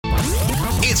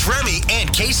It's Remy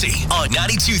and Casey on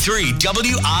 92.3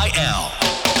 WIL.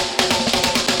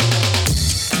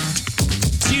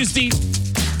 Tuesday.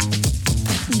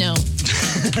 No.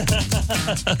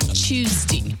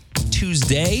 Tuesday.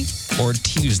 Tuesday or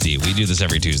Tuesday? We do this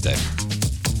every Tuesday.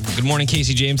 Good morning,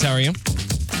 Casey James. How are you?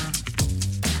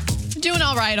 Doing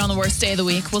all right on the worst day of the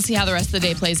week. We'll see how the rest of the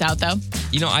day plays out, though.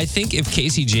 You know, I think if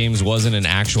Casey James wasn't an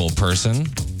actual person,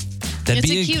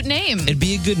 It's a cute name. It'd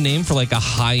be a good name for like a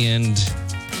high-end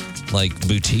like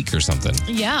boutique or something.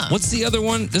 Yeah. What's the other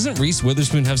one? Doesn't Reese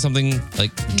Witherspoon have something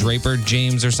like Draper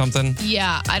James or something?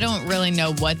 Yeah, I don't really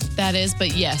know what that is,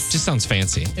 but yes. Just sounds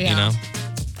fancy, Yeah. you know?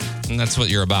 And that's what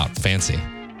you're about, fancy.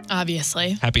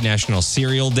 Obviously. Happy National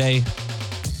Cereal Day.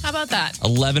 How about that?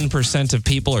 11% of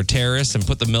people are terrorists and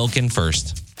put the milk in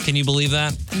first. Can you believe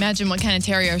that? Imagine what kind of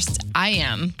terrorist I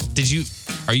am.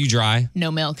 Are you dry?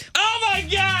 No milk. Oh my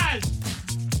God!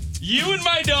 You and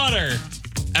my daughter.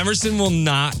 Emerson will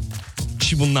not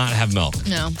have milk.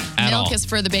 No. At Milk all. is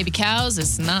for the baby cows.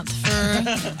 It's not for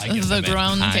the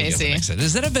grown Casey.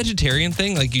 Is that a vegetarian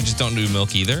thing? Like you just don't do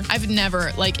milk either? I've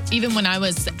never, even when I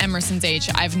was Emerson's age,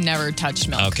 I've never touched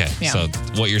milk. Okay. Yeah. So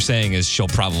what you're saying is she'll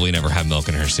probably never have milk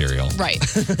in her cereal. Right.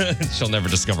 She'll never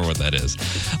discover what that is.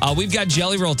 We've got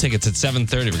Jelly Roll tickets at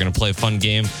 7:30. We're going to play a fun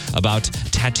game about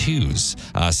tattoos.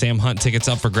 Sam Hunt tickets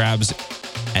up for grabs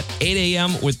at 8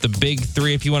 a.m. with the big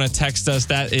three. If you want to text us,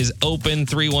 that is open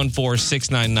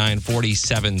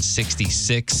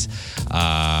 314-699-4766.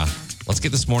 Let's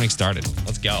get this morning started.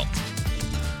 Let's go.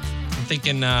 I'm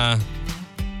thinking, just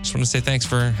want to say thanks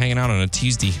for hanging out on a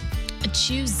Tuesday. A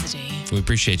Tuesday. We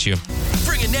appreciate you.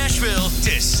 Bringing Nashville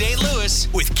to St. Louis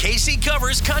with Casey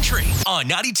Covers Country on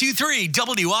 92.3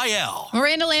 WIL.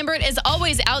 Miranda Lambert is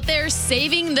always out there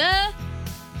saving the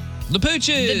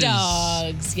pooches. The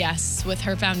dogs, yes, with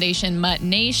her foundation, Mutt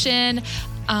Nation.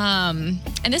 And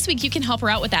this week you can help her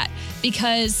out with that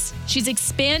because she's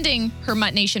expanding her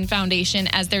Mutt Nation Foundation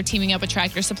as they're teaming up with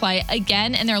Tractor Supply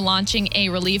again, and they're launching a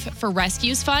Relief for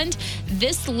Rescues Fund.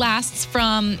 This lasts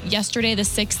from yesterday, the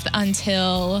 6th,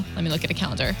 until, let me look at a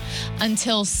calendar,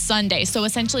 until Sunday. So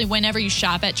essentially, whenever you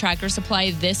shop at Tractor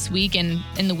Supply this week and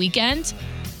in the weekend,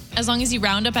 as long as you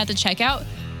round up at the checkout,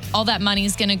 all that money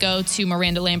is going to go to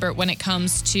Miranda Lambert when it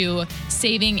comes to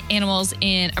saving animals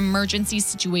in emergency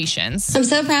situations. I'm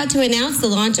so proud to announce the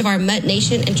launch of our Mutt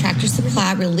Nation and Tractor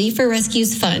Supply Relief for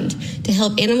Rescues Fund to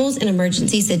help animals in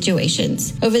emergency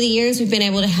situations. Over the years, we've been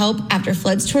able to help after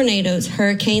floods, tornadoes,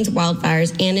 hurricanes,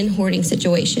 wildfires, and in hoarding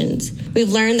situations. We've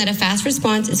learned that a fast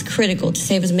response is critical to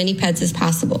save as many pets as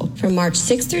possible. From March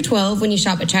 6th through 12th, when you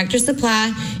shop at Tractor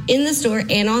Supply, in the store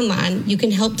and online, you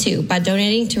can help too by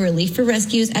donating to Relief for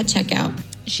Rescues at checkout.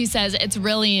 She says it's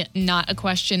really not a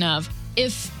question of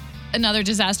if another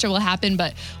disaster will happen,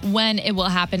 but when it will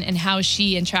happen and how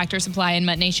she and Tractor Supply and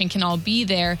Mutt Nation can all be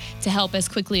there to help as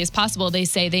quickly as possible. They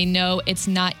say they know it's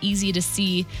not easy to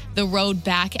see the road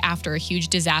back after a huge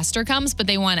disaster comes, but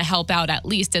they want to help out at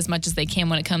least as much as they can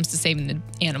when it comes to saving the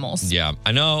animals. Yeah,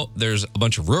 I know there's a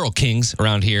bunch of rural kings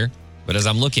around here, but as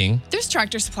I'm looking, there's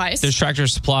Tractor Supplies. There's Tractor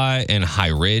Supply in High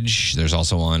Ridge. There's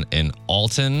also one in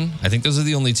Alton. I think those are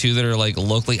the only two that are like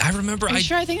locally. I remember. I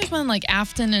think there's one like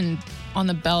Afton and on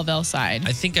the Belleville side.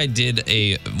 I think I did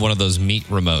one of those meat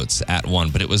remotes at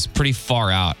one, but it was pretty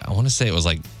far out. I want to say it was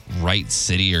like Wright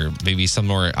City or maybe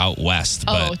somewhere out west.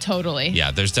 Oh, totally.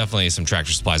 Yeah, there's definitely some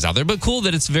Tractor Supplies out there, but cool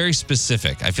that it's very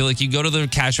specific. I feel like you go to the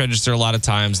cash register a lot of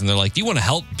times and they're like, "Do you want to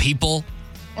help people?"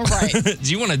 Right.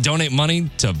 Do you want to donate money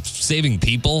to saving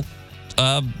people?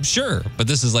 Sure. But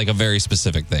this is like a very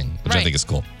specific thing, which I think is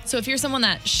cool. So if you're someone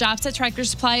that shops at Tractor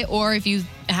Supply or if you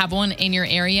have one in your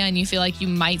area and you feel like you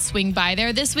might swing by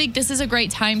there this week, this is a great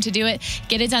time to do it.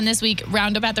 Get it done this week,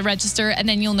 round up at the register, and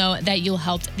then you'll know that you'll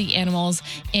help the animals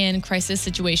in crisis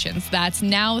situations. That's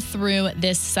now through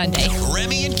this Sunday.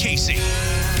 Remy and Casey.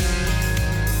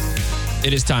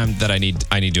 It is time that I need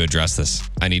to address this.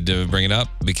 I need to bring it up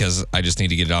because I just need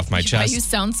to get it off my chest. Why you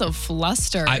sound so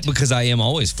flustered? Because I am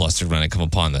always flustered when I come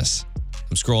upon this.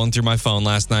 I'm scrolling through my phone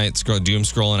last night, doom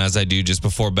scrolling as I do just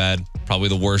before bed. Probably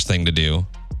the worst thing to do.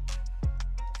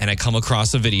 And I come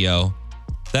across a video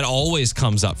that always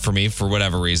comes up for me for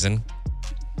whatever reason.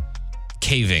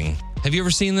 Caving. Have you ever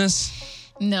seen this?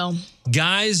 No.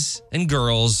 Guys and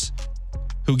girls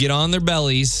who get on their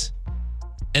bellies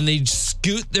and they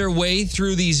scoot their way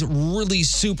through these really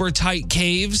super tight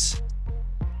caves.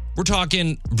 We're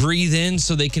talking breathe in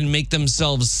so they can make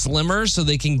themselves slimmer so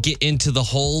they can get into the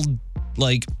hole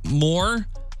like more.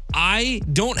 I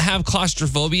don't have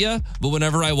claustrophobia, but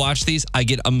whenever I watch these, I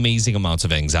get amazing amounts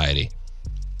of anxiety.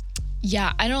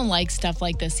 Yeah, I don't like stuff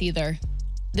like this either.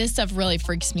 This stuff really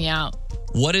freaks me out.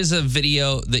 What is a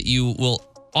video that you will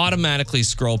automatically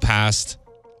scroll past?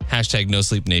 Hashtag No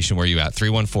Sleep Nation. Where are you at?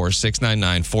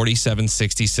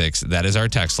 314-699-4766. That is our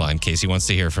text line. Casey wants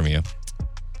to hear from you.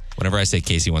 Whenever I say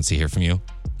Casey wants to hear from you,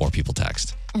 more people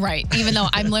text. Right. Even though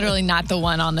I'm literally not the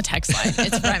one on the text line.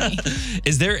 It's Remy.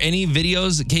 Is there any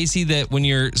videos, Casey, that when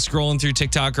you're scrolling through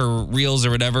TikTok or Reels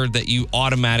or whatever, that you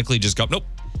automatically just go, nope?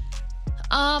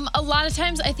 A lot of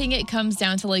times I think it comes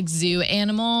down to like zoo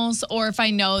animals, or if I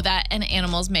know that an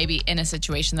animal's maybe in a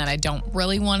situation that I don't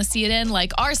really want to see it in.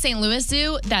 Like our St. Louis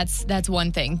Zoo, that's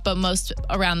one thing, but most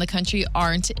around the country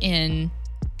aren't in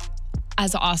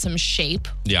as awesome shape.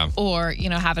 Yeah. Or,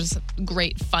 have as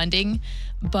great funding.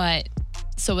 But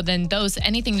so then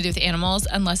anything to do with animals,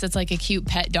 unless it's like a cute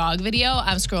pet dog video,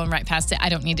 I'm scrolling right past it. I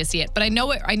don't need to see it. But I know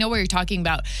what you're talking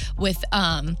about with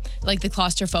like the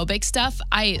claustrophobic stuff.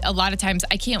 A lot of times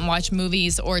I can't watch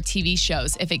movies or TV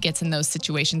shows if it gets in those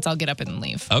situations. I'll get up and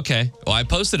leave. Okay. Well, I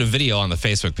posted a video on the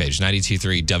Facebook page,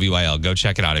 92.3 WIL. Go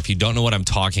check it out. If you don't know what I'm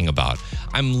talking about,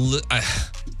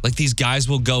 like these guys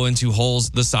will go into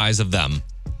holes the size of them.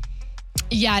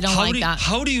 Yeah, I don't like that.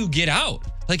 How do you get out?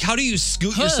 Like, how do you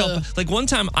scoot yourself? Like, one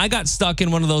time I got stuck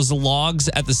in one of those logs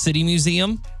at the City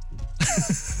Museum.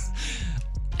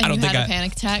 And you had a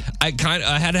panic attack? I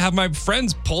had to have my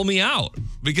friends pull me out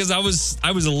because I was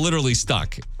literally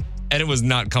stuck and it was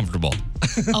not comfortable.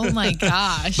 Oh my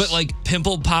gosh. But like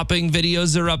pimple popping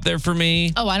videos are up there for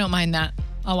me. Oh, I don't mind that.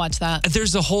 I'll watch that.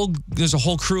 There's a whole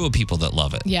crew of people that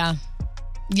love it. Yeah.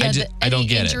 Yeah, I don't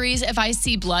get injuries, if I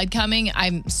see blood coming,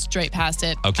 I'm straight past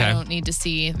it. Okay. I don't need to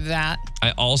see that.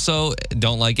 I also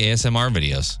don't like ASMR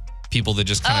videos. People that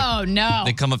just kind of... Oh, no.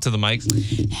 They come up to the mic.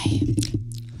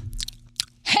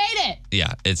 Hate it.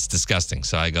 Yeah, it's disgusting.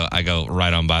 So I go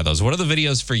right on by those. What are the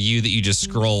videos for you that you just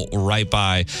scroll right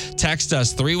by? Text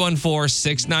us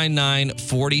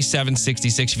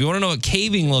 314-699-4766. If you want to know what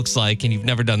caving looks like and you've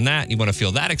never done that, and you want to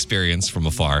feel that experience from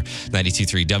afar,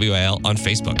 92.3 WIL on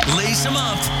Facebook. Lace them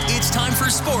up. It's time for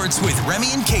sports with Remy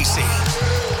and Casey.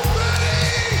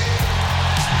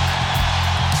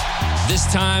 This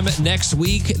time next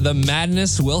week, the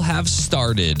madness will have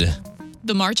started.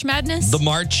 The March Madness? The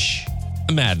March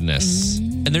Madness.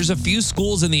 And there's a few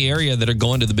schools in the area that are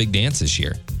going to the big dance this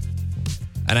year.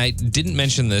 And I didn't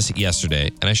mention this yesterday,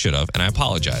 and I should have, and I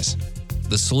apologize.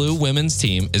 The SLU women's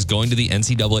team is going to the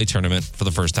NCAA tournament for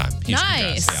the first time. Huge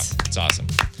nice. Congrats. Yeah, it's awesome.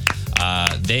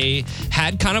 They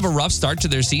had kind of a rough start to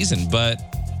their season, but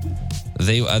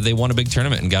they won a big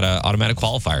tournament and got an automatic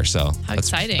qualifier. So how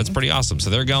exciting. That's pretty awesome. So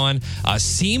they're going.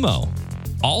 SEMO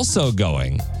also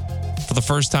going for the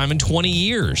first time in 20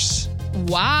 years.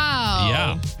 Wow.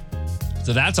 Yeah.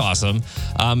 So that's awesome.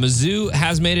 Mizzou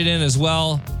has made it in as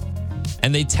well.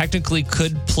 And they technically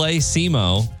could play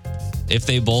SEMO if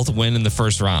they both win in the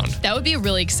first round. That would be a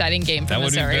really exciting game for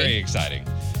Missouri. That would be very exciting.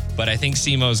 But I think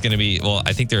SEMO is going to be,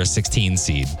 I think they're a 16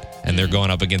 seed. And they're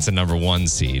going up against a number 1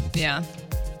 seed. Yeah.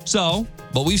 So,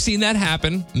 but we've seen that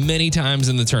happen many times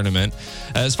in the tournament.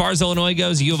 As far as Illinois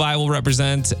goes, U of I will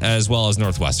represent as well as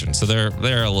Northwestern. So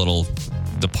they're a little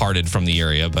departed from the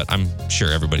area, but I'm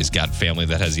sure everybody's got family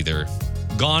that has either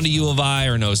gone to U of I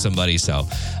or knows somebody. So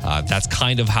that's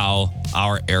kind of how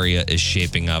our area is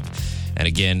shaping up. And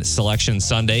again, Selection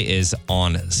Sunday is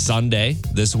on Sunday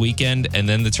this weekend, and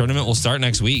then the tournament will start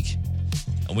next week.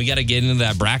 And we got to get into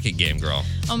that bracket game, girl.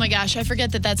 Oh my gosh, I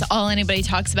forget that that's all anybody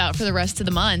talks about for the rest of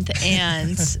the month.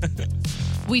 And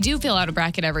we do fill out a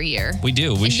bracket every year. We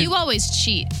do. You always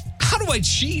cheat. How do I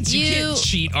cheat? You can't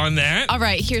cheat on that. All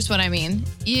right, here's what I mean.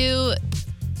 You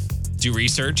do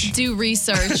research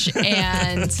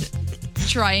and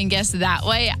try and guess that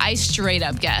way. I straight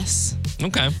up guess.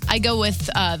 Okay. I go with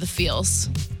the feels.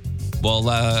 Well,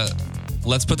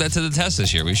 let's put that to the test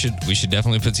this year. We should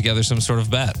definitely put together some sort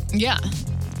of bet. Yeah.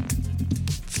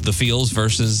 The feels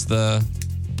versus the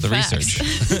facts. Research.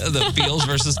 The feels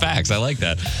versus facts. I like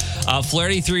that.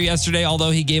 Flaherty threw yesterday,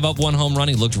 although he gave up 1 home run.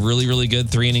 He looked really, really good.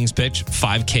 3 innings pitched,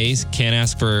 5 Ks. Can't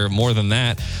ask for more than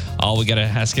that. All we got to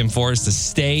ask him for is to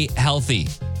stay healthy.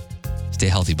 Stay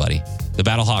healthy, buddy. The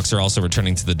Battlehawks are also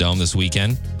returning to the Dome this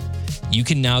weekend. You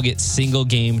can now get single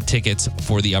game tickets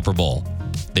for the Upper Bowl.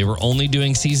 They were only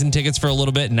doing season tickets for a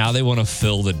little bit. Now they want to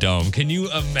fill the Dome. Can you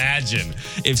imagine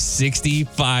if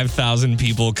 65,000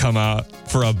 people come out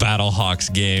for a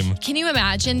Battlehawks game? Can you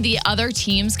imagine the other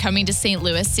teams coming to St.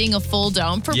 Louis, seeing a full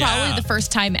Dome for probably the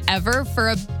first time ever for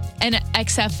an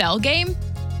XFL game?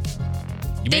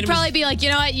 They'd probably be like, you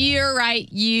know what? You're right.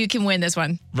 You can win this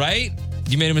one. Right?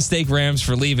 You made a mistake, Rams,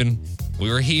 for leaving. We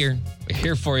were here. We're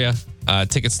here for you.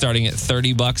 Tickets starting at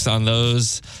 $30 on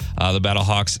those. The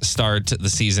Battlehawks start the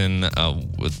season.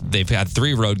 They've had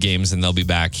 3 road games, and they'll be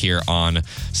back here on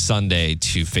Sunday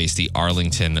to face the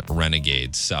Arlington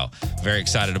Renegades. So very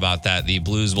excited about that. The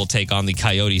Blues will take on the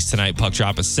Coyotes tonight. Puck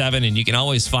drop at 7, and you can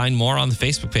always find more on the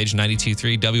Facebook page,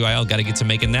 92.3 WIL. Got to get to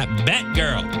making that bet,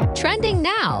 girl. Trending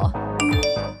now.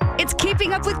 It's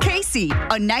Keeping Up with Casey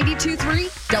on 92.3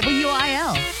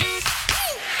 WIL.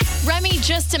 Remy,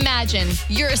 just imagine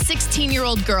you're a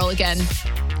 16-year-old girl again,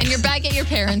 and you're back at your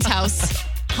parents' house,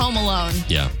 home alone.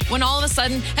 Yeah. When all of a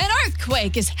sudden, an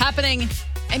earthquake is happening,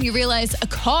 and you realize a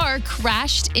car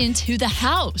crashed into the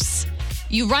house.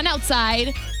 You run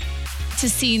outside to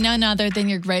see none other than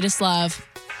your greatest love,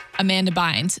 Amanda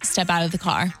Bynes, step out of the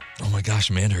car. Oh my gosh,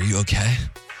 Amanda, are you okay?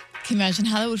 Can you imagine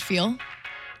how that would feel?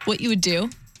 What you would do?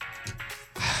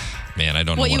 Man, I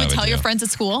don't know what what you would I would tell do. your friends at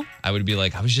school? I would be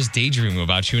like, I was just daydreaming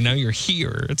about you, and now you're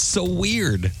here. It's so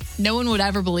weird. No one would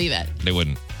ever believe it. They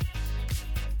wouldn't.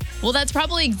 Well, that's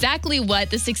probably exactly what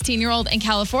the 16-year-old in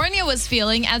California was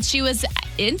feeling as she was,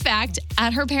 in fact,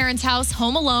 at her parents' house,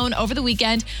 home alone over the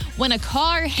weekend when a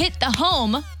car hit the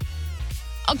home.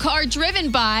 A car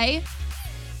driven by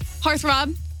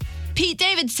heartthrob Pete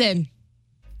Davidson.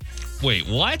 Wait,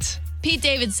 what? Pete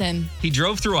Davidson. He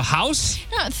drove through a house?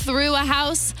 Not through a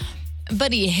house,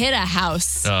 but he hit a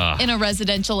house in a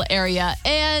residential area.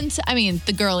 And, I mean,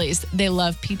 the girlies, they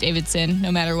love Pete Davidson.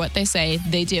 No matter what they say,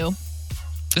 they do.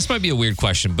 This might be a weird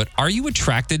question, but are you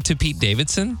attracted to Pete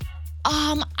Davidson?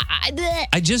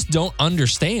 I just don't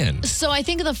understand. So I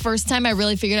think the first time I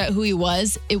really figured out who he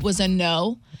was, it was a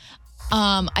no.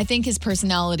 I think his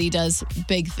personality does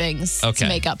big things to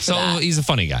make up for that. So he's a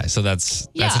funny guy. So that's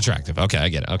attractive. Okay, I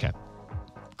get it. Okay.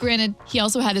 Granted, he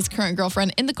also had his current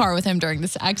girlfriend in the car with him during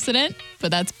this accident, but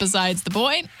that's besides the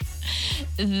point.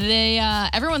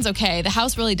 Everyone's okay. The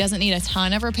house really doesn't need a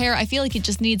ton of repair. I feel like it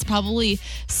just needs probably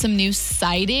some new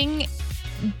siding.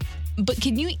 But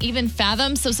can you even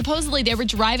fathom? So supposedly they were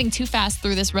driving too fast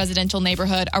through this residential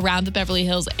neighborhood around the Beverly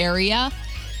Hills area.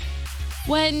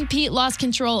 When Pete lost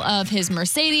control of his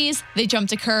Mercedes, they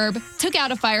jumped a curb, took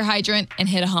out a fire hydrant, and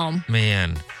hit a home.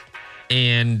 Man.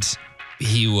 And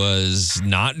he was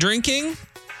not drinking?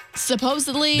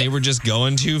 Supposedly. They were just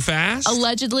going too fast?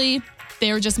 Allegedly,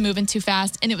 they were just moving too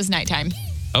fast, and it was nighttime.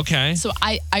 Okay. So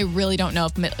I really don't know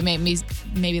if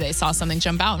maybe they saw something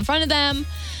jump out in front of them.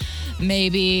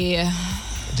 Maybe. I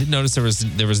did notice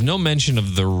there was no mention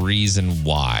of the reason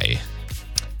why,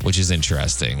 which is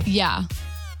interesting. Yeah.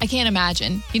 I can't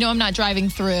imagine. You know, I'm not driving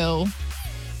through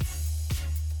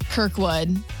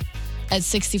Kirkwood at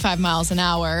 65 miles an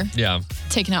hour. Yeah.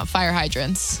 Taking out fire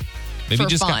hydrants Maybe for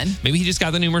fun. Maybe he just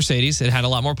got the new Mercedes. It had a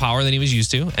lot more power than he was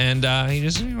used to. And he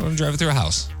just drove it through a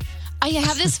house. I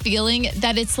have this feeling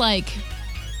that it's like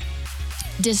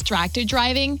distracted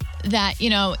driving, that,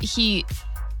 you know, he,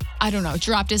 I don't know,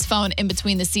 dropped his phone in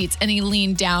between the seats and he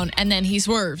leaned down and then he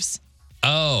swerves.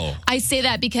 Oh. I say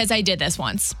that because I did this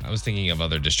once. I was thinking of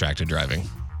other distracted driving.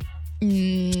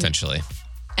 Potentially.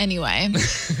 Anyway.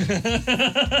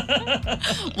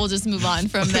 We'll just move on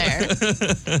from there.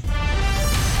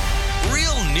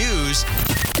 Real news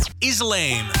is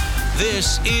lame.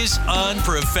 This is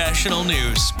unprofessional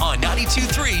news on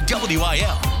 92.3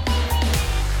 WIL.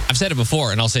 I've said it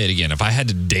before, and I'll say it again. If I had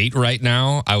to date right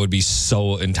now, I would be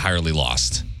so entirely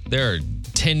lost. There are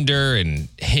Tinder and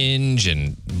Hinge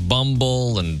and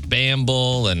Bumble and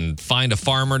Bamble and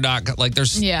findafarmer.com. Like,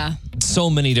 there's so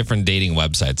many different dating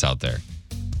websites out there.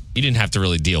 You didn't have to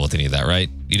really deal with any of that, right?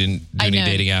 You didn't do any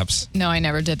dating apps? No, I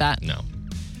never did that. No.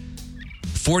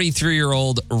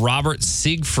 43-year-old Robert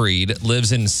Siegfried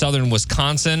lives in southern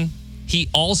Wisconsin. He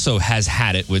also has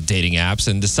had it with dating apps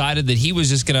and decided that he was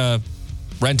just going to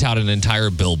rent out an entire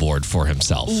billboard for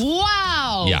himself.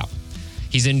 Wow. Yeah.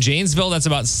 He's in Janesville. That's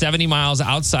about 70 miles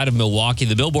outside of Milwaukee.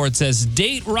 The billboard says,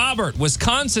 "Date Robert,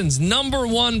 Wisconsin's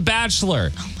 #1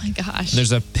 bachelor." Oh my gosh.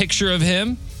 There's a picture of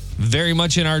him, very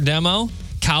much in our demo.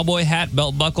 Cowboy hat,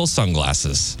 belt buckle,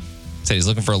 sunglasses. Said he's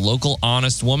looking for a local,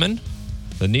 honest woman.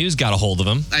 The news got a hold of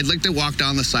him. I'd like to walk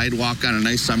down the sidewalk on a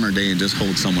nice summer day and just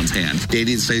hold someone's hand.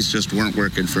 Dating sites just weren't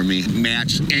working for me.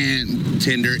 Match and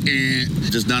Tinder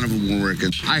and just none of them were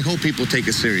working. I hope people take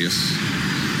it serious.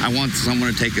 I want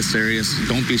someone to take it serious.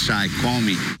 Don't be shy. Call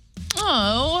me.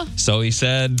 Oh. So he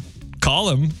said, call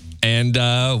him. And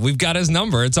we've got his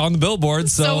number. It's on the billboard.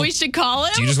 So we should call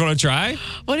him? Do you just want to try?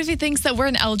 What if he thinks that we're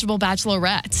an eligible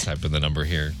bachelorette? Type in the number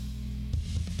here.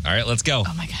 All right, let's go.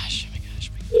 Oh my gosh.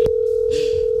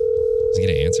 Is he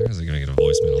going to answer? Is he going to get a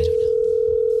voicemail? I don't know.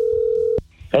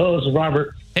 Hello, this is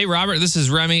Robert. Hey, Robert, this is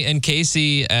Remy and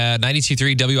Casey at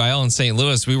 92.3 WIL in St.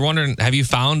 Louis. We were wondering, have you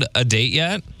found a date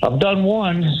yet? I've done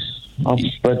one,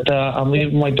 but I'm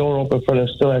leaving my door open for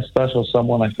still that special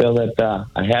someone. I feel that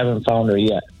I haven't found her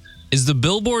yet. Is the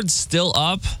Billboard still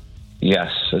up?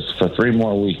 Yes, it's for 3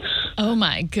 more weeks. Oh,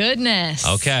 my goodness.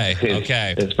 Okay.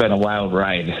 It's been a wild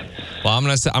ride. Well, I'm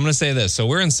gonna say this. So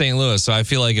we're in St. Louis, so I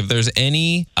feel like if there's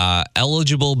any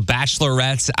eligible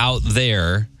bachelorettes out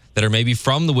there that are maybe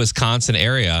from the Wisconsin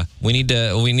area, we need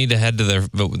to head to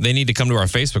they need to come to our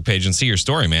Facebook page and see your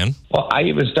story, man. Well, I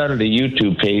even started a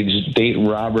YouTube page, Date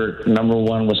Robert,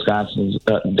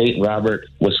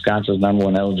 Wisconsin's number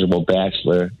 1 eligible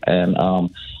bachelor, and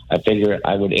I figured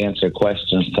I would answer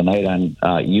questions tonight on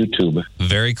YouTube.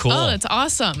 Very cool. Oh, that's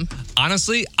awesome.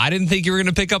 Honestly, I didn't think you were going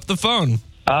to pick up the phone.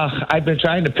 I've been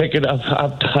trying to pick it up.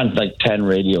 I've done like 10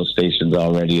 radio stations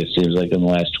already, it seems like, in the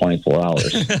last 24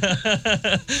 hours.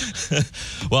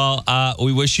 Well,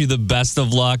 we wish you the best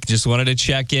of luck. Just wanted to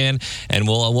check in, and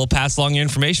we'll pass along your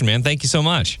information, man. Thank you so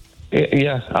much.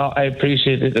 Yeah, I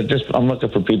appreciate it. I'm looking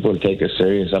for people to take it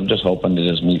serious. I'm just hoping to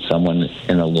just meet someone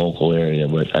in a local area.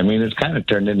 But, I mean, it's kind of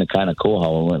turned into kind of cool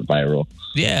how it went viral.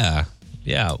 Yeah.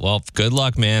 Well, good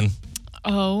luck, man.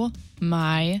 Oh,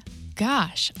 my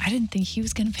gosh. I didn't think he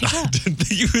was going to pick I up. didn't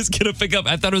think he was going to pick up.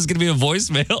 I thought it was going to be a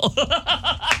voicemail.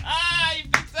 He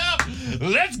picked up.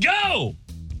 Let's go.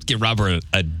 Get Robert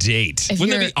a date. If Wouldn't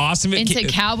you're that be awesome? into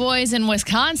cowboys in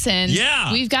Wisconsin,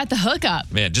 Yeah. we've got the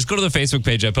hookup. Man, just go to the Facebook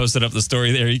page. I posted up the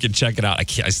story there. You can check it out.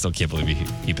 I still can't believe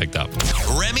he picked up.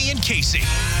 Remy and Casey.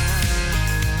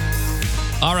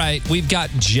 All right, we've got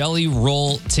Jelly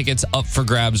Roll tickets up for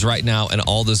grabs right now and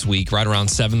all this week, right around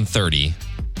 7:30.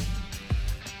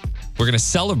 We're going to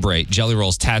celebrate Jelly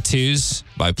Roll's tattoos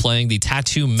by playing the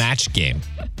tattoo match game.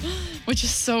 Which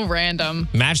is so random.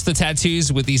 Match the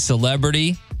tattoos with the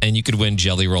celebrity, and you could win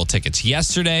Jelly Roll tickets.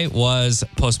 Yesterday was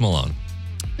Post Malone.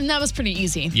 And that was pretty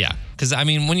easy. Yeah, because, I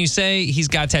mean, when you say he's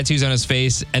got tattoos on his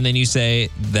face, and then you say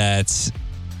that...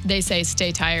 They say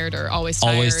stay tired or always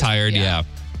tired. Always tired, yeah.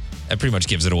 That pretty much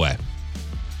gives it away.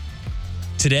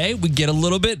 Today, we get a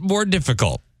little bit more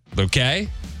difficult, okay?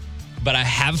 But I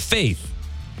have faith.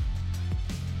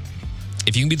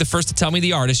 If you can be the first to tell me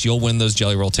the artist, you'll win those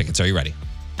Jelly Roll tickets. Are you ready?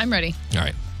 I'm ready. All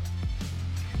right.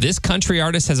 This country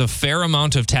artist has a fair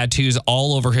amount of tattoos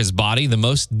all over his body. The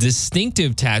most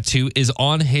distinctive tattoo is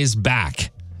on his back.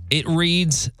 It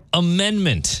reads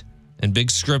Amendment in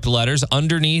big script letters.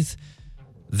 Underneath,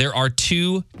 there are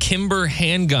 2 Kimber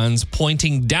handguns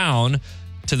pointing down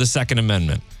to the Second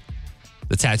Amendment.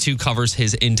 The tattoo covers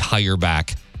his entire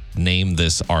back. Name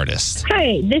this artist.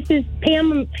 Hi, this is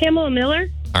Pamela Miller.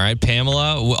 All right,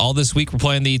 Pamela, all this week we're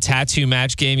playing the tattoo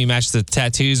match game. You match the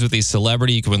tattoos with the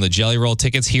celebrity. You can win the Jelly Roll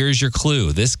tickets. Here's your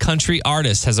clue. This country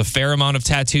artist has a fair amount of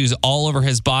tattoos all over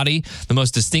his body. The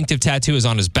most distinctive tattoo is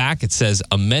on his back. It says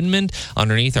Amendment.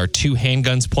 Underneath are 2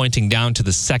 handguns pointing down to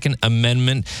the Second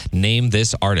Amendment. Name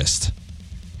this artist.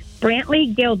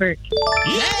 Brantley Gilbert.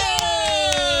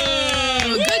 Yeah!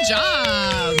 Good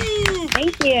job.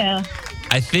 Thank you.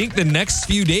 I think the next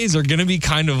few days are going to be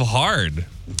kind of hard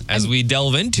as we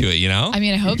delve into it, you know? I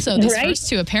mean, I hope so. These Right? first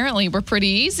 2 apparently were pretty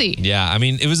easy. Yeah, I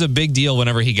mean, it was a big deal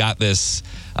whenever he got this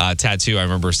tattoo. I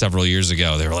remember several years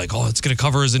ago, they were like, oh, it's going to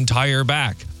cover his entire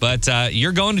back. But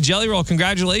you're going to Jelly Roll.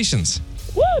 Congratulations.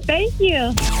 Woo, thank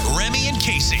you. Remy and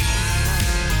Casey.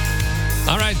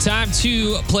 All right, time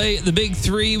to play the big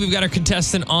 3. We've got our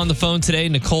contestant on the phone today,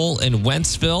 Nicole in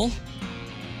Wentzville.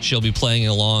 She'll be playing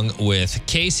along with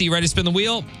Casey. Ready to spin the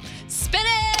wheel? Spin it!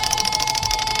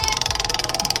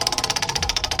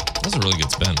 That was a really good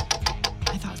spin.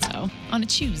 I thought so. On a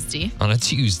Tuesday. On a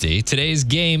Tuesday. Today's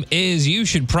game is, you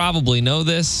should probably know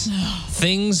this,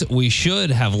 things we should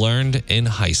have learned in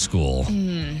high school.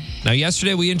 Now,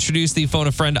 yesterday we introduced the phone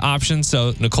a friend option,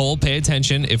 so Nicole, pay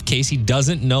attention. If Casey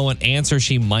doesn't know an answer,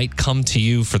 she might come to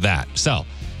you for that. So,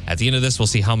 at the end of this, we'll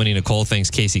see how many Nicole thinks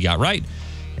Casey got right,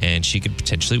 and she could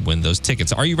potentially win those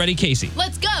tickets. Are you ready, Casey?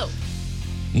 Let's go.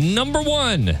 Number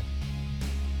 1,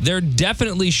 there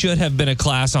definitely should have been a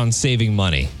class on saving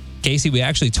money. Casey, we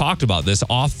actually talked about this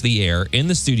off the air in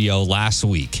the studio last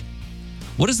week.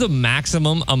 What is the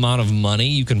maximum amount of money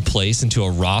you can place into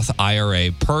a Roth IRA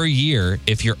per year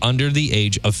if you're under the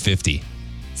age of 50?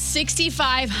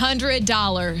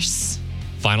 $6,500.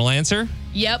 Final answer?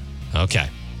 Yep. Okay.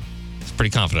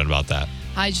 Pretty confident about that.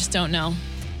 I just don't know.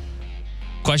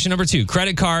 Question number 2.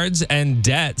 Credit cards and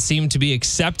debt seem to be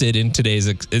accepted in today's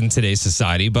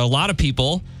society, but a lot of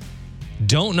people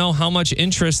don't know how much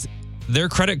interest their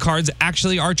credit cards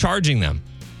actually are charging them.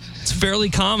 It's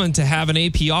fairly common to have an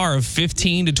APR of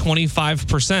 15 to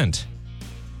 25%.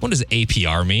 What does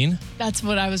APR mean? That's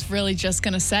what I was really just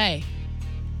going to say.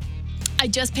 I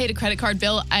just paid a credit card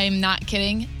bill. I am not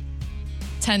kidding.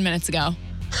 10 minutes ago.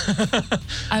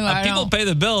 People pay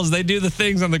the bills. They do the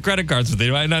things on the credit cards, but they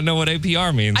might not know what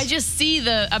APR means. I just see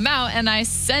the amount and I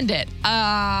send it.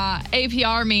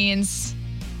 APR means,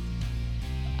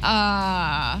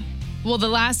 well, the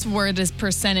last word is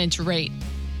percentage rate.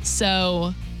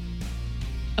 So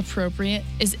appropriate.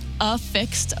 Is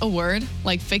affixed a word?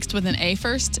 Like fixed with an A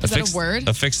first? Is that a word?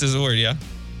 Affixed is a word, yeah.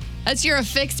 That's your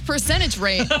affixed percentage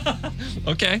rate.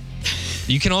 Okay.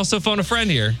 You can also phone a friend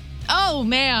here. Oh,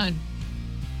 man.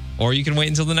 Or you can wait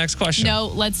until the next question. No,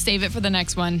 let's save it for the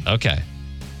next one. Okay.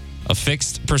 A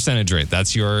fixed percentage rate.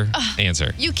 That's your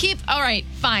answer. All right,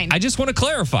 fine. I just want to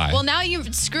clarify. Well, now you're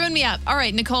screwing me up. All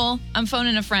right, Nicole, I'm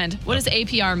phoning a friend. What does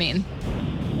APR mean?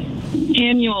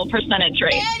 Annual percentage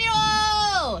rate.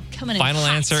 Annual! Coming in Final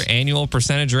hot. answer, annual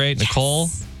percentage rate. Yes. Nicole,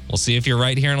 we'll see if you're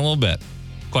right here in a little bit.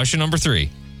 Question number 3.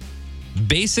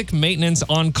 Basic maintenance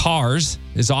on cars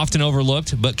is often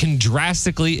overlooked, but can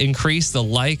drastically increase the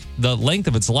length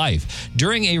of its life.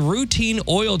 During a routine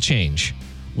oil change,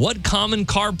 what common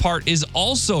car part is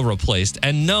also replaced?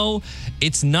 And no,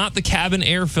 it's not the cabin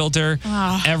air filter.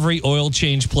 Every oil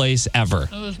change place ever.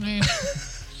 That was me.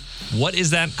 What is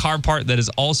that car part that is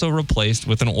also replaced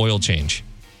with an oil change?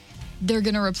 They're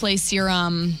going to replace your,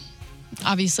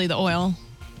 obviously the oil.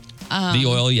 The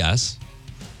oil, yes.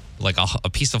 Like a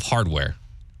piece of hardware.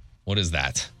 What is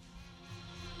that?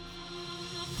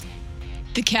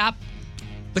 The cap.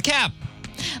 The cap.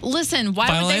 Listen, why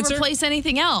Final would they answer? replace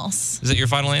anything else? Is it your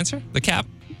final answer? The cap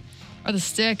Or the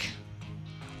stick?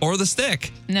 or the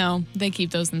stick? No, they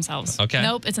keep those themselves. Okay.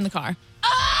 Nope, it's in the car.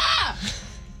 Ah!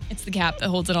 It's the cap that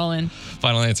holds it all in.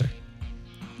 Final answer.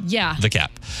 Yeah. The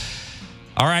cap.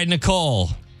 All right, Nicole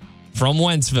from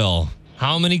Wentzville.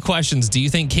 How many questions do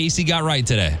you think Casey got right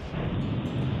today?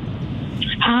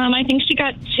 I think she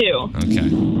got 2. Okay.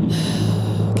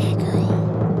 Okay, girl.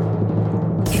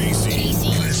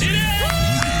 Congratulations.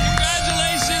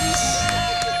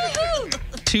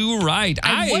 2 right.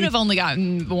 I would have only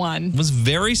gotten 1. Was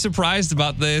very surprised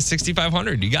about the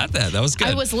 6,500. You got that. That was good.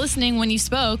 I was listening when you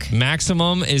spoke.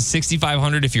 Maximum is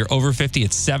 6,500. If you're over 50,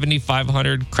 it's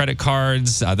 7,500. Credit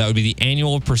cards, that would be the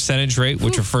annual percentage rate,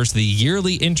 which refers to the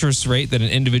yearly interest rate that an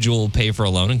individual will pay for a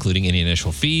loan, including any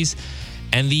initial fees.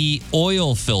 And the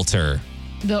oil filter.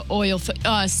 The oil,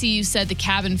 see, you said the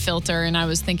cabin filter, and I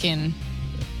was thinking,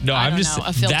 No, I I'm don't just. know.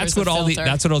 A filter's That's what a all the. filter.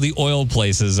 That's what all the oil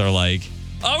places are like.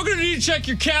 Oh, we're gonna need to check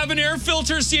your cabin air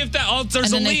filter, see if that. Oh, there's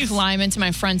and then a they leaf. climb into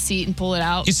my front seat and pull it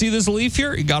out. You see this leaf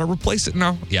here? You got to replace it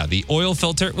now. Yeah, the oil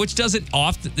filter, which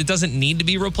it doesn't need to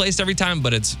be replaced every time,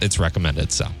 but it's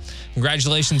recommended. So,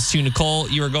 congratulations to Nicole.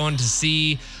 You are going to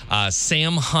see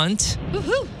Sam Hunt.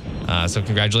 Woohoo! So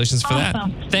congratulations for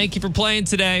Awesome. that. Thank you for playing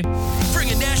today.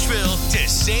 Bringing Nashville to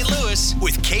St. Louis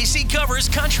with Casey Covers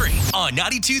Country on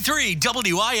 92.3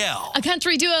 WIL. A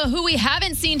country duo who we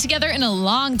haven't seen together in a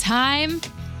long time.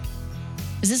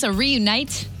 Is this a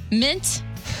reunite? Mint?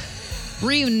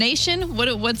 Reunation?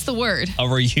 What's the word? A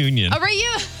reunion. A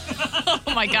reunion? Oh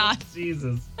my God.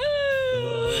 Jesus.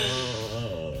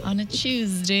 On a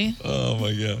Tuesday. Oh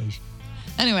my gosh.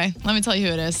 Anyway, let me tell you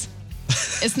who it is.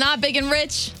 It's not Big and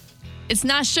Rich. It's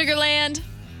not Sugarland.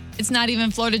 It's not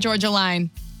even Florida Georgia Line.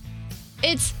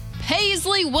 It's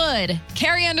Paisley Wood.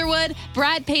 Carrie Underwood,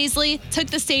 Brad Paisley took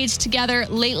the stage together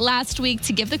late last week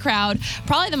to give the crowd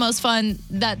probably the most fun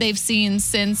that they've seen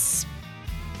since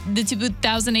the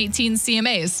 2018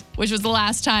 CMAs, which was the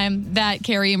last time that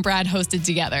Carrie and Brad hosted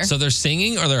together. So they're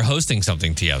singing or they're hosting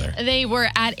something together? They were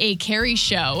at a Carrie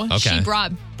show. Okay. She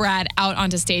brought Brad out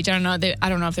onto stage. I don't know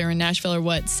if they were in Nashville or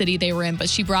what city they were in, but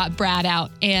she brought Brad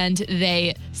out and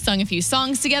they sung a few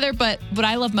songs together. But what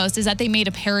I love most is that they made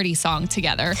a parody song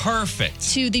together. Perfect.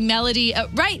 To the melody,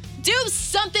 right? Do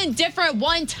something different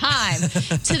one time.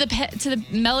 to the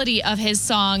melody of his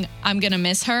song, "I'm Gonna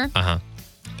Miss Her." Uh-huh.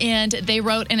 And they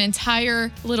wrote an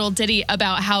entire little ditty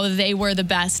about how they were the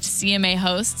best CMA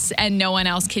hosts and no one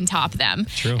else can top them.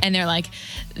 True. And they're like,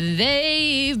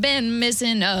 they've been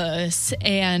missing us.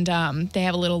 And they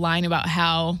have a little line about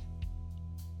how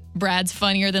Brad's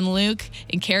funnier than Luke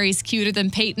and Carrie's cuter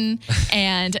than Peyton,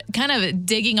 and kind of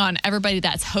digging on everybody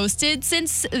that's hosted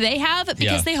since they have,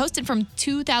 because they hosted from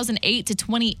 2008 to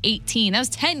 2018. That was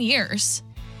 10 years.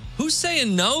 Who's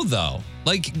saying no, though?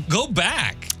 Like, go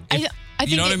back. I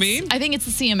think you know what I mean? I think it's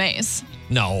the CMAs.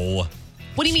 No.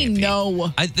 What do you mean,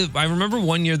 no? I remember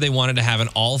one year they wanted to have an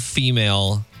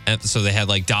all-female, so they had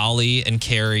like Dolly and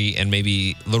Carrie and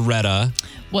maybe Loretta.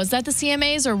 Was that the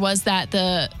CMAs or was that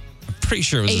the pretty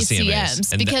sure it was the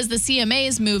CMAs. Because the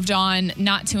CMAs moved on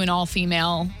not to an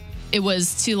all-female. It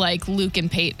was to like Luke and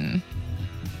Peyton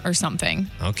or something.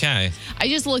 Okay. I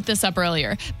just looked this up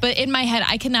earlier. But in my head,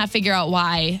 I could not figure out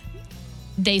why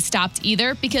they stopped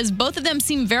either because both of them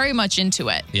seem very much into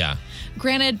it. Yeah.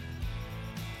 Granted,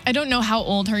 I don't know how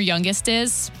old her youngest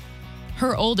is.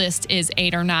 Her oldest is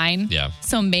 8 or 9. Yeah.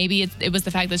 So maybe it was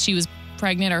the fact that she was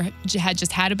pregnant or had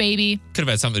just had a baby. Could have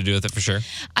had something to do with it for sure.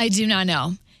 I do not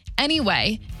know.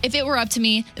 Anyway, if it were up to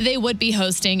me, they would be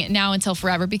hosting Now Until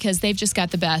Forever because they've just got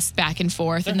the best back and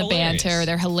forth and the banter.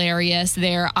 They're hilarious.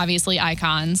 They're obviously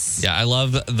icons. Yeah, I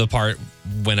love the part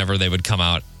whenever they would come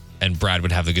out and Brad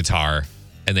would have the guitar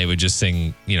and they would just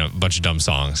sing, a bunch of dumb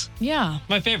songs. Yeah.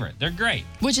 My favorite. They're great.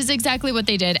 Which is exactly what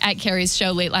they did at Carrie's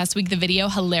show late last week. The video,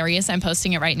 hilarious. I'm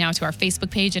posting it right now to our Facebook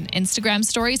page and Instagram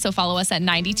story. So follow us at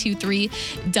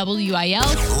 92.3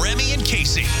 WIL. Remy and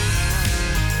Casey.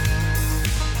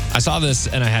 I saw this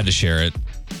and I had to share it.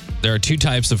 There are two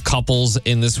types of couples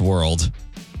in this world.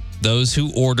 Those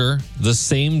who order the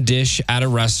same dish at a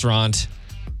restaurant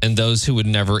and those who would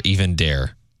never even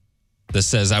dare. This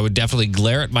says, I would definitely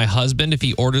glare at my husband if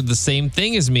he ordered the same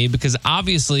thing as me because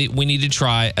obviously we need to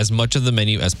try as much of the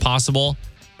menu as possible.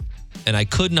 And I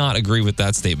could not agree with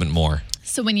that statement more.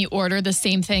 So when you order the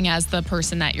same thing as the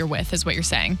person that you're with is what you're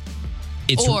saying?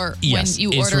 Yes, when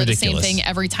you it's order ridiculous. the same thing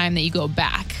every time that you go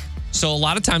back? So a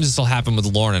lot of times this will happen with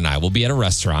Lauren and I. We'll be at a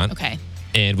restaurant. Okay.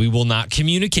 And we will not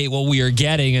communicate what we are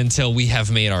getting until we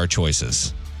have made our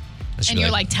choices. And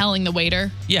you're like telling the waiter?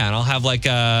 Yeah, and I'll have like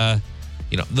the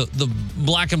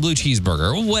black and blue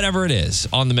cheeseburger or whatever it is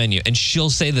on the menu. And she'll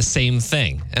say the same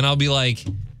thing. And I'll be like,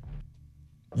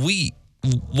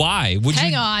 why would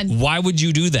Hang on. Why would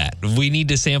you do that? We need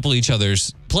to sample each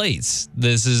other's plates.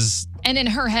 And in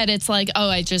her head, it's like, oh,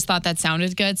 I just thought that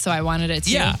sounded good, so I wanted it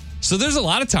too. Yeah. So there's a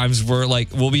lot of times where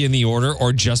we'll be in the order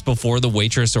or just before the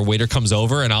waitress or waiter comes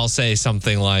over and I'll say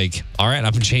something like, all right,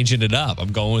 I'm changing it up.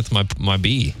 I'm going with my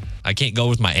B. I can't go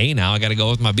with my A now. I got to go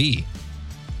with my B.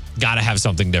 Got to have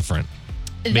something different.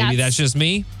 Maybe that's just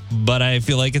me, but I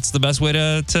feel like it's the best way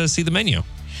to see the menu.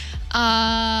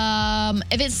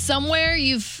 If it's somewhere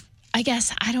I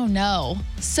guess, I don't know.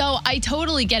 So I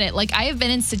totally get it. Like I have been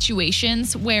in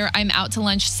situations where I'm out to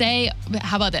lunch.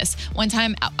 How about this? One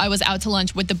time I was out to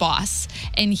lunch with the boss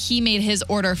and he made his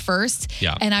order first.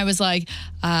 Yeah. And I was like,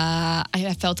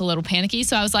 I felt a little panicky.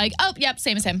 So I was like, oh, yep,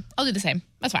 same as him. I'll do the same.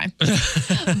 That's fine.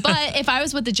 But if I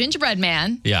was with the gingerbread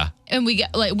man. Yeah. And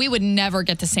we would never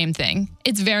get the same thing.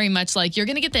 It's very much like, you're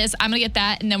going to get this, I'm going to get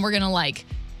that. And then we're going to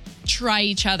try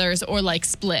each other's or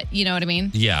split. You know what I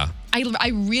mean? Yeah.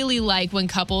 I really like when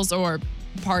couples or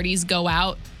parties go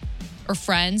out or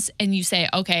friends and you say,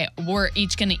 okay, we're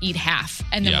each going to eat half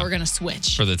and then we're going to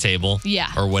switch. For the table. Yeah.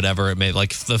 Or whatever it may,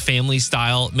 like the family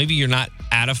style. Maybe you're not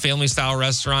at a family style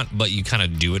restaurant, but you kind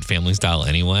of do it family style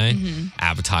anyway. Mm-hmm.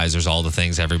 Appetizers, all the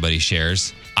things everybody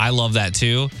shares. I love that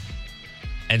too.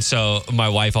 And so my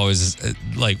wife always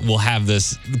we'll have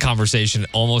this conversation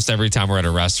almost every time we're at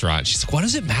a restaurant. She's like, why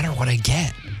does it matter what I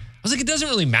get? I was like, it doesn't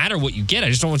really matter what you get. I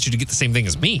just don't want you to get the same thing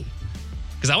as me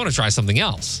because I want to try something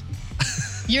else.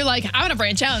 You're like, I want to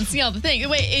branch out and see all the things.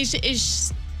 Wait,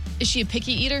 is she a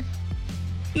picky eater?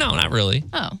 No, not really.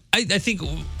 Oh. I think,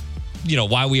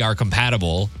 why we are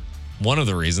compatible, one of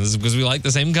the reasons is because we like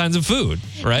the same kinds of food,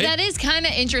 right? That is kind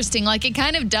of interesting. It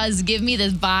kind of does give me the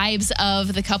vibes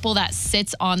of the couple that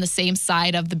sits on the same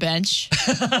side of the bench.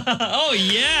 Oh,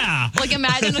 yeah.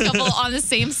 Imagine a couple on the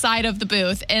same side of the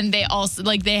booth and they also,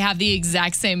 they have the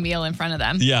exact same meal in front of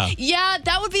them. Yeah. Yeah,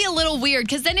 that would be a little weird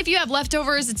because then if you have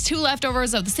leftovers, it's 2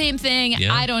 leftovers of the same thing.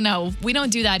 Yeah. I don't know. We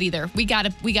don't do that either. We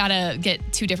gotta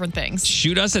get 2 different things.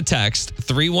 Shoot us a text,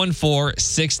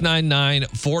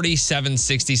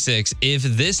 314-699-4766. If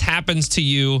this happens to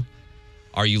you,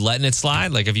 are you letting it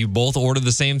slide? If you both order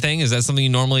the same thing, is that something you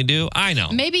normally do? I know.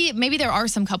 Maybe there are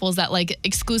some couples that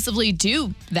exclusively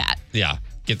do that. Yeah.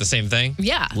 Get the same thing?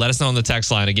 Yeah. Let us know on the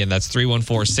text line. Again, that's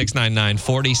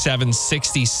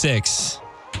 314-699-4766.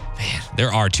 Man,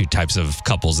 there are 2 types of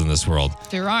couples in this world.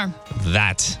 There are.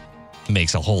 That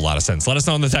makes a whole lot of sense. Let us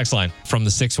know on the text line from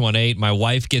the 618. My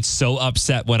wife gets so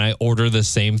upset when I order the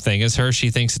same thing as her. She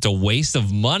thinks it's a waste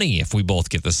of money if we both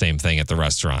get the same thing at the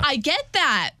restaurant. I get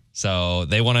that. So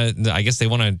they want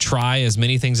to try as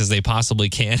many things as they possibly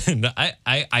can. And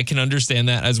I can understand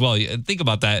that as well. Think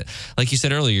about that. Like you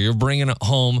said earlier, you're bringing it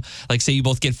home, say you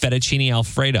both get fettuccine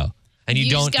Alfredo. And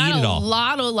you don't eat it all. Got a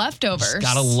lot of leftovers.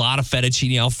 Got a lot of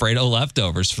fettuccine Alfredo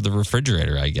leftovers for the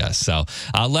refrigerator, I guess. So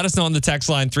let us know on the text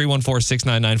line,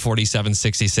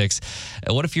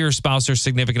 314-699-4766. What if your spouse or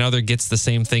significant other gets the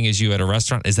same thing as you at a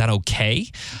restaurant? Is that okay?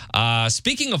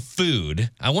 Speaking of food,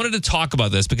 I wanted to talk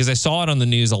about this because I saw it on the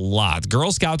news a lot.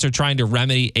 Girl Scouts are trying to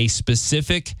remedy a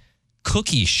specific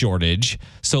cookie shortage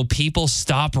so people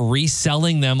stop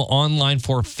reselling them online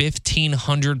for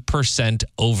 1,500%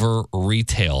 over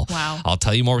retail. Wow. I'll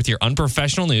tell you more with your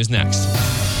unprofessional news next.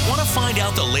 Want to find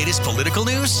out the latest political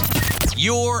news?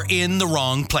 You're in the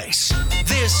wrong place.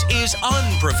 This is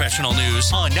Unprofessional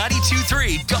News on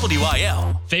 92.3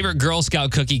 WIL. Favorite Girl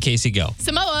Scout cookie, Casey, go.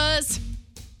 Samoas.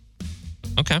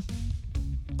 Okay.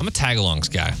 I'm a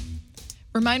tag-alongs guy.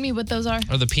 Remind me what those are.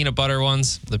 Or the peanut butter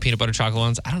ones, the peanut butter chocolate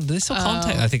ones. Do they still call them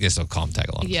tag? I think they still call them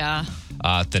tag-alongs. Yeah.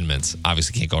 Thin Mints.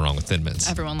 Obviously can't go wrong with Thin Mints.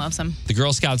 Everyone loves them. The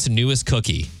Girl Scouts' newest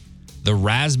cookie, the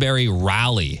Raspberry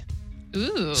Rally.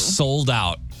 Ooh. Sold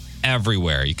out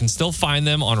everywhere. You can still find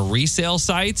them on resale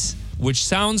sites, which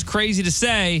sounds crazy to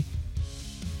say.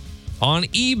 On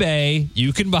eBay,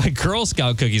 you can buy Girl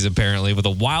Scout cookies, apparently, with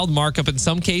a wild markup, in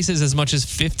some cases as much as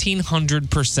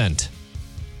 1,500%.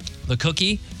 The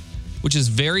cookie, which is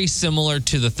very similar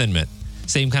to the Thin Mint.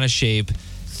 Same kind of shape,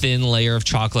 thin layer of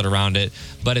chocolate around it,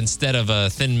 but instead of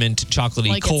a Thin Mint chocolatey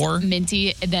like core. It's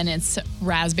minty, then it's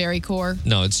raspberry core.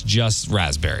 No, it's just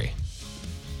raspberry.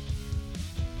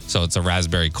 So it's a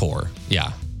raspberry core.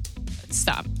 Yeah.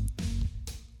 Stop.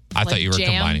 I thought you were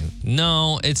jam? combining.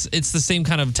 No, it's the same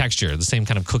kind of texture, the same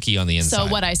kind of cookie on the inside. So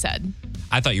what I said.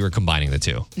 I thought you were combining the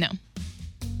two. No.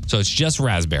 So it's just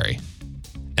raspberry.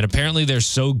 And apparently they're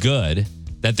so good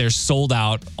that they're sold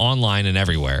out online and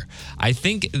everywhere. I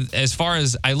think as far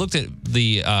as I looked at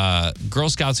the Girl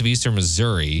Scouts of Eastern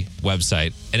Missouri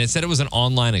website, and it said it was an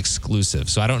online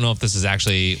exclusive. So I don't know if this is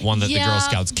actually one that the Girl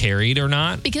Scouts carried or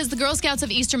not. Because the Girl Scouts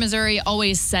of Eastern Missouri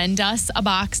always send us a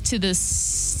box to the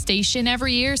station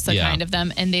every year, so kind of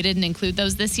them, and they didn't include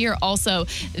those this year. Also,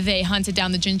 they hunted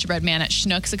down the gingerbread man at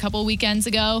Schnucks a couple weekends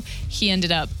ago. He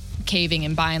ended up caving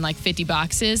and buying like 50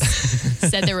 boxes.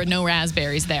 Said there were no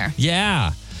raspberries there.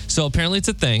 Yeah. So apparently it's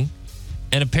a thing.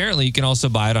 And apparently you can also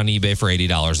buy it on eBay for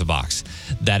 $80 a box.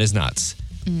 That is nuts.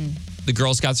 The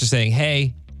Girl Scouts are saying,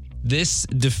 hey, this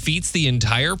defeats the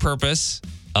entire purpose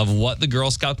of what the Girl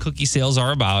Scout cookie sales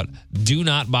are about. Do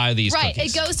not buy these cookies. Right.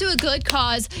 It goes to a good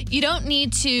cause. You don't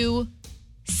need to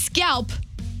scalp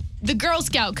the Girl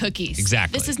Scout cookies.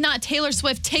 Exactly. This is not Taylor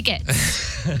Swift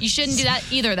tickets. You shouldn't do that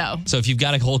either, though. So if you've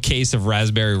got a whole case of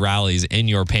raspberry rallies in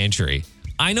your pantry,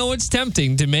 I know it's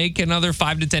tempting to make another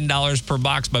 $5 to $10 per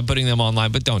box by putting them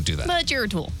online, but don't do that. But you're a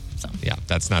tool. So. Yeah,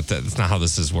 that's not how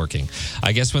this is working.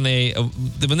 I guess when they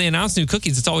announce new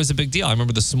cookies, it's always a big deal. I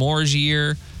remember the s'mores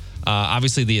year.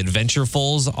 Obviously, the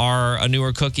Adventurefuls are a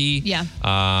newer cookie. Yeah.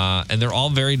 And they're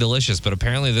all very delicious, but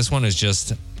apparently this one is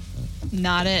just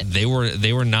not it. They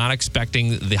were not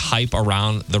expecting the hype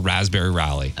around the Raspberry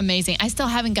Rally. Amazing. I still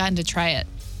haven't gotten to try it.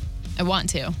 I want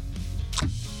to.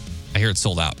 I hear it's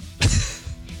sold out.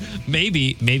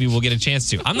 Maybe we'll get a chance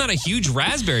to. I'm not a huge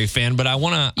raspberry fan, but I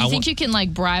want to. You think you can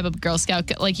like bribe a Girl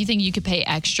Scout? Like you think you could pay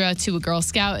extra to a Girl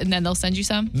Scout and then they'll send you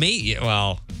some?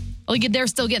 Well, they're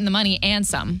still getting the money and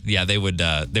some. Yeah, they would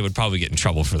probably get in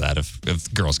trouble for that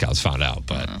if Girl Scouts found out,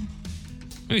 but.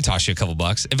 Maybe toss you a couple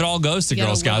bucks. If it all goes to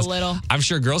Girl Scouts, I'm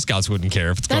sure Girl Scouts wouldn't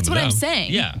care if it's going to them. That's what I'm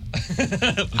saying. Yeah.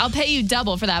 I'll pay you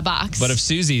double for that box. But if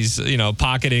Susie's,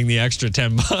 pocketing the extra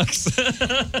 $10.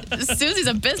 Susie's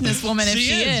a businesswoman if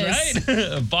she is.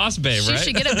 Right? A boss babe, right? She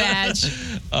should get a badge.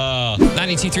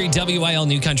 92.3 WIL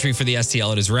New Country for the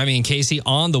STL. It is Remy and Casey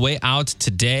on the way out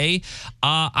today.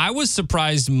 I was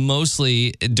surprised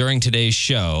mostly during today's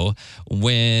show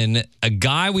when a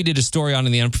guy we did a story on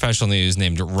in the Unprofessional News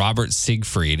named Robert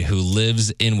Siegfried, who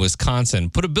lives in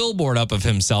Wisconsin, put a billboard up of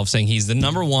himself saying he's the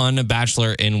 #1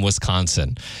 bachelor in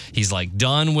Wisconsin. He's like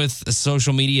done with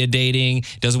social media dating,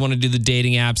 doesn't want to do the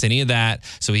dating apps, any of that.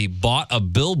 So he bought a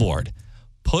billboard,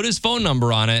 put his phone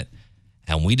number on it,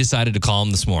 and we decided to call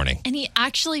him this morning. And he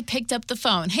actually picked up the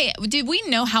phone. Hey, did we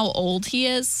know how old he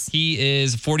is? He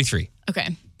is 43. Okay.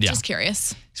 Yeah. Just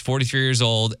curious. He's 43 years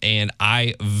old, and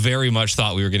I very much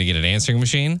thought we were going to get an answering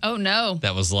machine. Oh, no.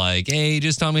 That was like, hey,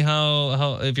 just tell me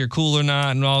how if you're cool or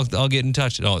not, and I'll get in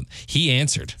touch. No, he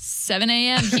answered. 7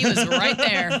 a.m. He was right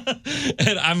there.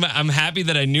 And I'm happy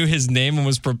that I knew his name and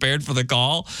was prepared for the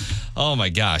call. Oh, my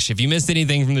gosh. If you missed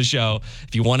anything from the show,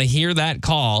 if you want to hear that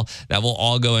call, that will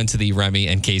all go into the Remy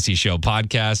and Casey Show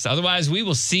podcast. Otherwise, we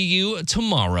will see you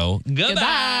tomorrow. Goodbye.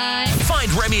 Goodbye.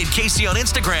 Find Remy and Casey on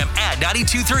Instagram at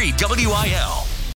 92.3 WIL.